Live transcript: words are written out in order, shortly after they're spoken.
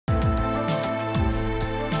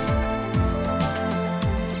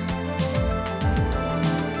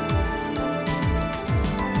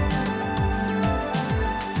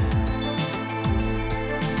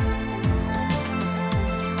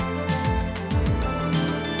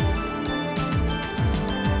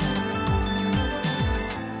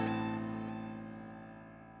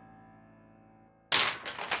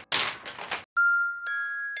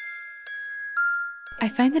I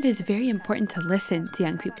find that it's very important to listen to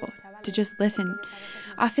young people, to just listen.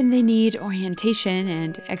 Often they need orientation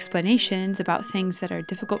and explanations about things that are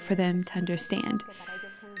difficult for them to understand.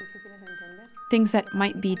 Things that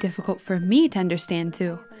might be difficult for me to understand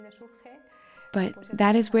too. But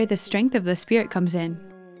that is where the strength of the Spirit comes in.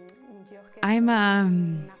 I'm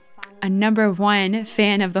a number one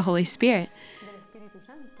fan of the Holy Spirit.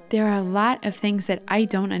 There are a lot of things that I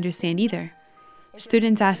don't understand either.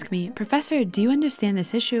 Students ask me, "Professor, do you understand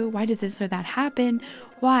this issue? Why does this or that happen?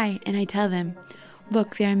 Why?" And I tell them,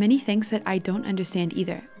 "Look, there are many things that I don't understand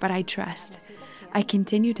either, but I trust. I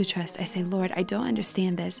continue to trust. I say, Lord, I don't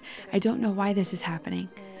understand this. I don't know why this is happening.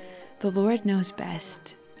 The Lord knows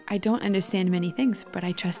best. I don't understand many things, but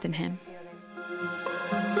I trust in Him."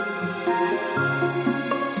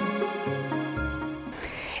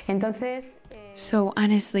 So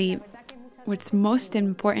honestly, what's most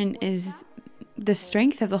important is the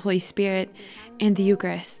strength of the Holy Spirit and the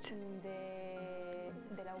Eucharist.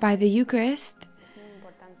 By the Eucharist,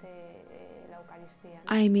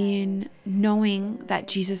 I mean knowing that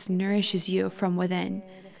Jesus nourishes you from within,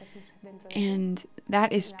 and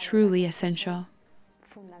that is truly essential.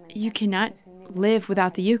 You cannot live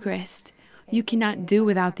without the Eucharist. You cannot do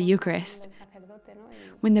without the Eucharist.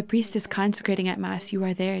 When the priest is consecrating at Mass, you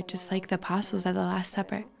are there just like the apostles at the Last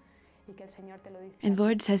Supper. And the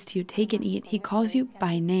Lord says to you, "Take and eat." He calls you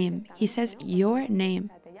by name. He says your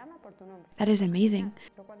name. That is amazing.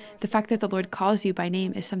 The fact that the Lord calls you by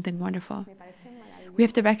name is something wonderful. We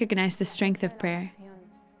have to recognize the strength of prayer.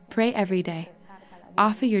 Pray every day.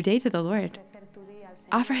 Offer your day to the Lord.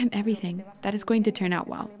 Offer Him everything. That is going to turn out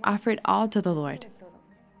well. Offer it all to the Lord.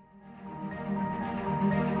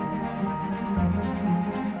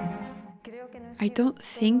 I don't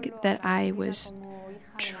think that I was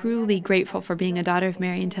truly grateful for being a daughter of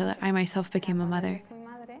Mary until I myself became a mother.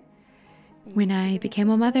 When I became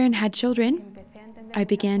a mother and had children, I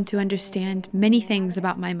began to understand many things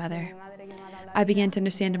about my mother. I began to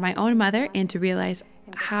understand my own mother and to realize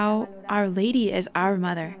how Our Lady is our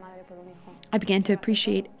mother. I began to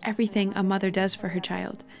appreciate everything a mother does for her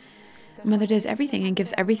child. A mother does everything and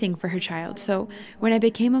gives everything for her child. So when I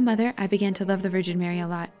became a mother, I began to love the Virgin Mary a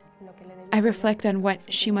lot. I reflect on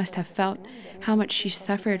what she must have felt, how much she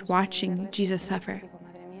suffered watching Jesus suffer.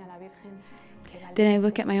 Then I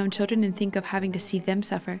look at my own children and think of having to see them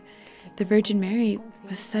suffer. The Virgin Mary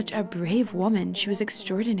was such a brave woman. She was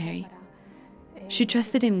extraordinary. She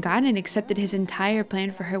trusted in God and accepted His entire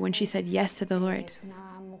plan for her when she said yes to the Lord.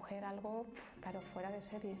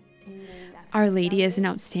 Our Lady is an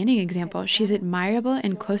outstanding example. She's admirable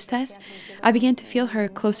and close to us. I began to feel her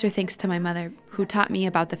closer thanks to my mother, who taught me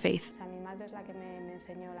about the faith.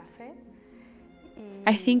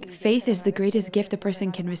 I think faith is the greatest gift a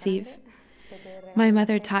person can receive. My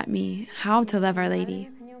mother taught me how to love Our Lady.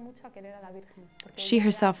 She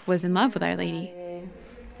herself was in love with Our Lady.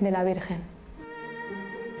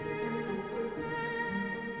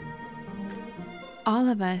 All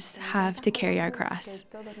of us have to carry our cross.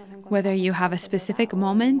 Whether you have a specific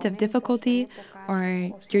moment of difficulty or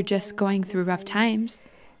you're just going through rough times,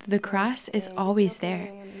 the cross is always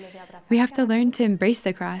there. We have to learn to embrace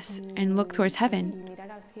the cross and look towards heaven.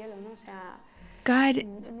 God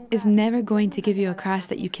is never going to give you a cross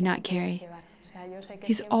that you cannot carry.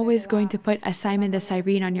 He's always going to put a Simon the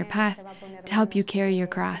Cyrene on your path to help you carry your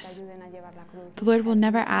cross. The Lord will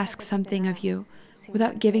never ask something of you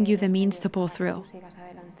without giving you the means to pull through.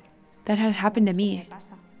 That had happened to me.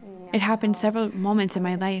 It happened several moments in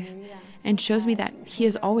my life and shows me that He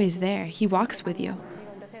is always there. He walks with you.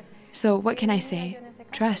 So what can I say?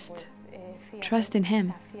 Trust. Trust in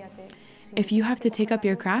Him. If you have to take up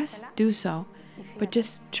your cross, do so. But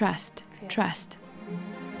just trust. Trust.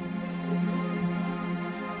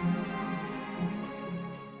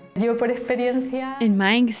 In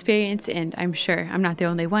my experience, and I'm sure I'm not the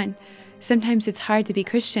only one, sometimes it's hard to be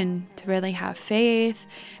Christian, to really have faith,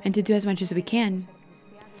 and to do as much as we can.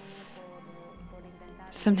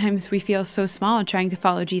 Sometimes we feel so small trying to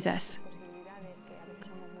follow Jesus.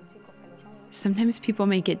 Sometimes people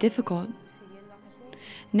make it difficult.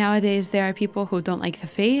 Nowadays, there are people who don't like the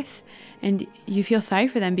faith, and you feel sorry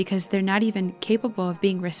for them because they're not even capable of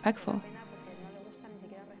being respectful.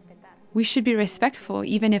 We should be respectful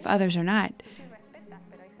even if others are not.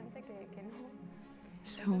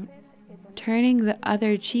 So, turning the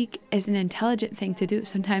other cheek is an intelligent thing to do.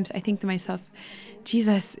 Sometimes I think to myself,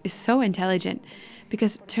 Jesus is so intelligent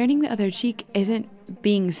because turning the other cheek isn't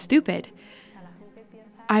being stupid.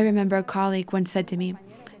 I remember a colleague once said to me,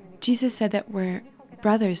 Jesus said that we're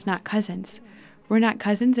brothers, not cousins. We're not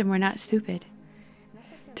cousins and we're not stupid.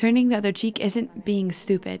 Turning the other cheek isn't being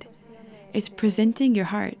stupid. It's presenting your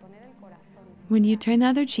heart. When you turn the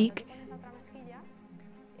other cheek,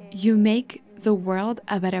 you make the world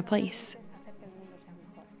a better place.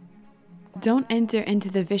 Don't enter into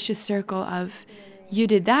the vicious circle of, you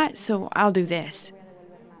did that, so I'll do this.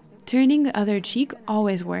 Turning the other cheek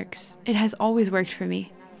always works. It has always worked for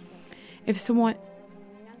me. If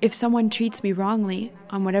someone treats me wrongly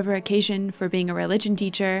on whatever occasion for being a religion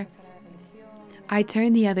teacher, I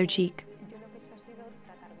turn the other cheek.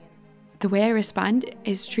 The way I respond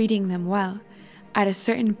is treating them well. At a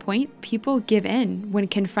certain point, people give in when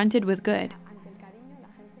confronted with good.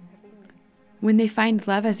 When they find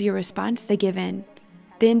love as your response, they give in.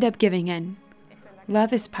 They end up giving in.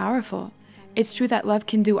 Love is powerful. It's true that love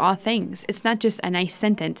can do all things. It's not just a nice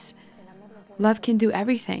sentence. Love can do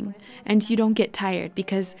everything, and you don't get tired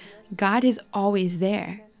because God is always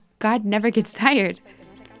there. God never gets tired.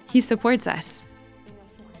 He supports us.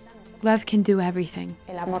 Love can do everything.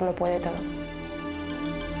 El amor lo puede todo.